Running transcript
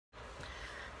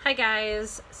Hi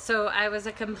guys, so I was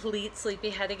a complete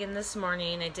sleepyhead again this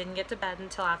morning. I didn't get to bed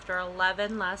until after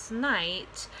 11 last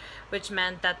night, which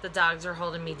meant that the dogs were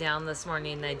holding me down this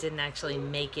morning and I didn't actually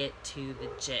make it to the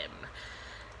gym.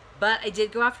 But I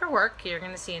did go after work. You're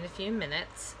going to see in a few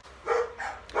minutes.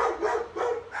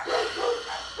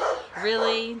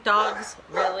 Really? Dogs?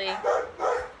 Really?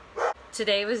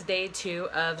 Today was day 2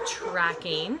 of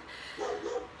tracking.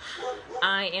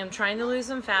 I am trying to lose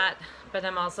some fat, but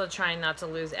I'm also trying not to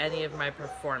lose any of my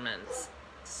performance.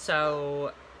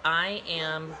 So I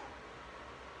am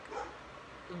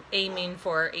aiming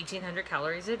for 1,800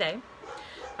 calories a day,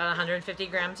 about 150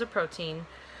 grams of protein,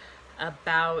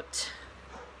 about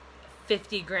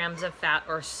 50 grams of fat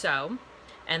or so,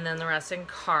 and then the rest in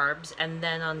carbs. And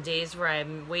then on days where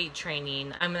I'm weight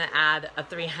training, I'm going to add a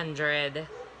 300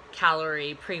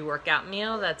 calorie pre-workout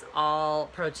meal that's all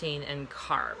protein and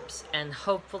carbs, and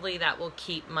hopefully that will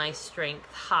keep my strength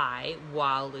high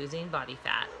while losing body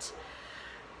fat.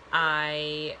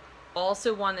 I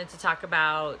also wanted to talk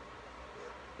about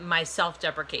my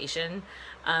self-deprecation.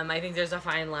 I think there's a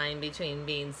fine line between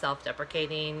being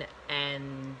self-deprecating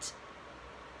and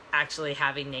actually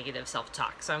having negative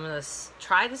self-talk. So I'm going to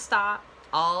try to stop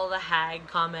all the hag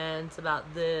comments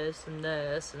about this and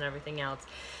everything else,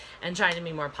 and trying to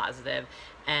be more positive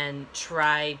and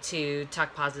try to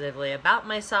talk positively about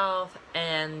myself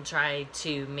and try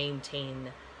to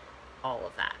maintain all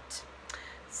of that.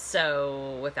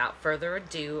 So without further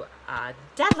ado,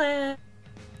 deadlift.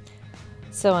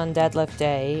 So on deadlift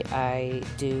day, I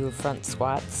do front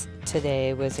squats.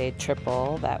 Today was a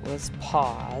triple that was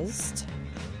paused.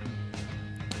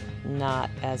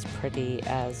 Not as pretty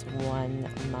as one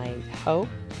might hope,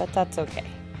 but that's okay.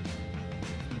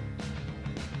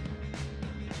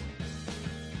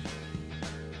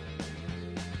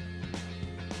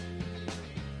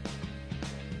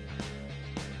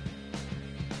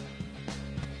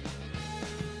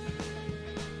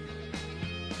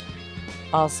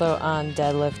 Also on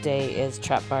deadlift day is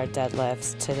trap bar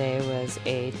deadlifts. Today was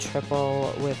a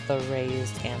triple with the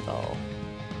raised handle.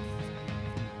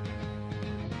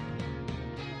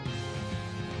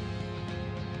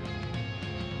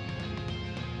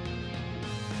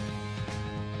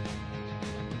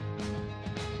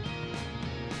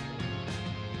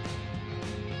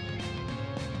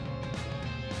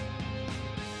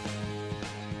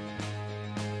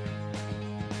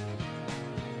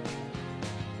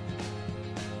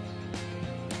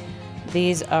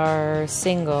 These are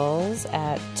singles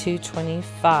at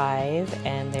 225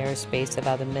 and they're spaced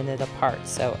about a minute apart,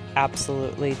 so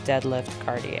absolutely deadlift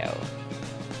cardio.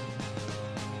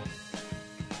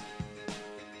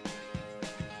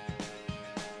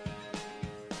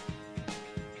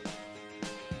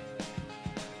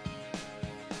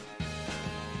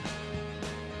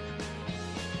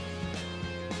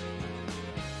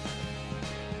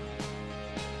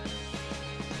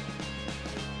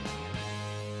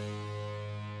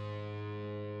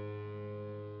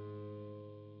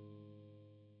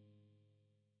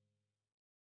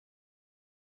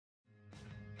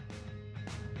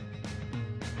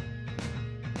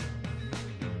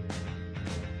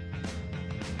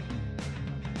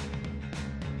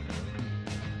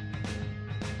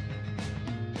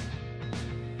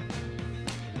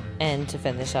 And to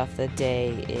finish off the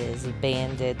day is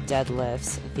banded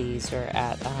deadlifts. These are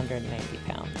at 190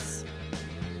 pounds.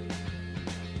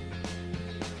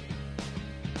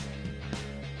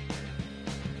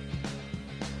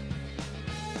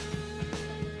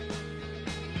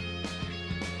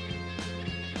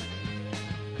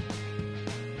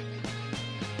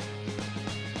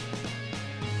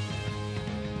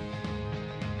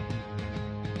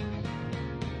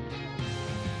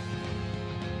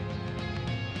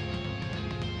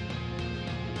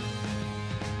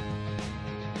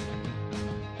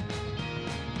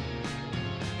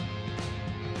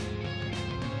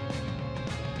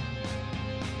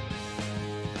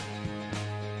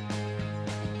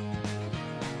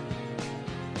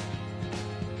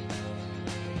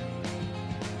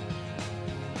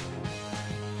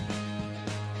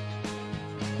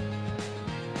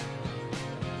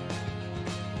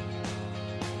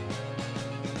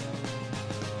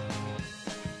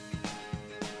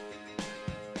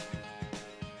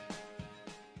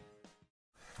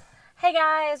 Hey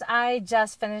guys, I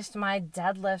just finished my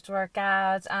deadlift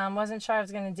workout. Wasn't sure I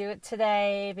was going to do it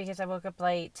today because I woke up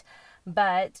late,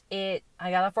 but I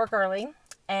got off work early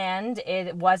and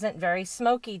it wasn't very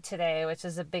smoky today, which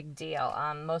is a big deal.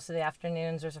 Most of the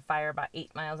afternoons, there's a fire about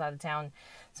 8 miles out of town.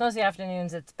 So most of the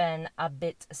afternoons it's been a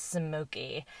bit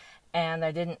smoky. and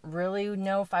I didn't really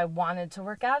know if I wanted to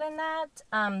work out in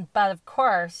that. But of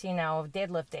course, you know,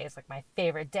 deadlift day is like my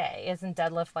favorite day. Isn't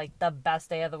deadlift like the best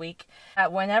day of the week?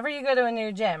 Whenever you go to a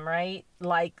new gym, right?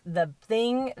 Like the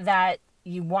thing that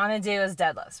you want to do is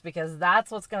deadlifts, because that's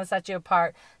what's going to set you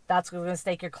apart. That's what's going to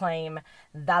stake your claim.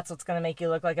 That's what's going to make you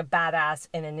look like a badass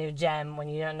in a new gym when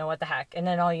you don't know what the heck. And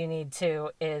then all you need to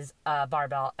is a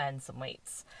barbell and some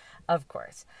weights, of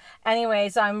course. Anyway,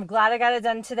 so I'm glad I got it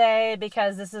done today,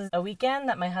 because this is a weekend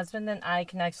that my husband and I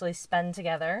can actually spend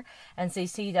together. And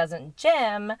since he doesn't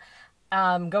gym,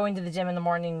 going to the gym in the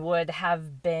morning would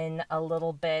have been a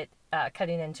little bit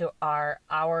cutting into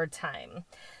our time.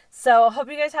 So I hope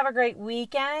you guys have a great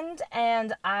weekend,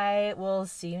 and I will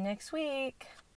see you next week.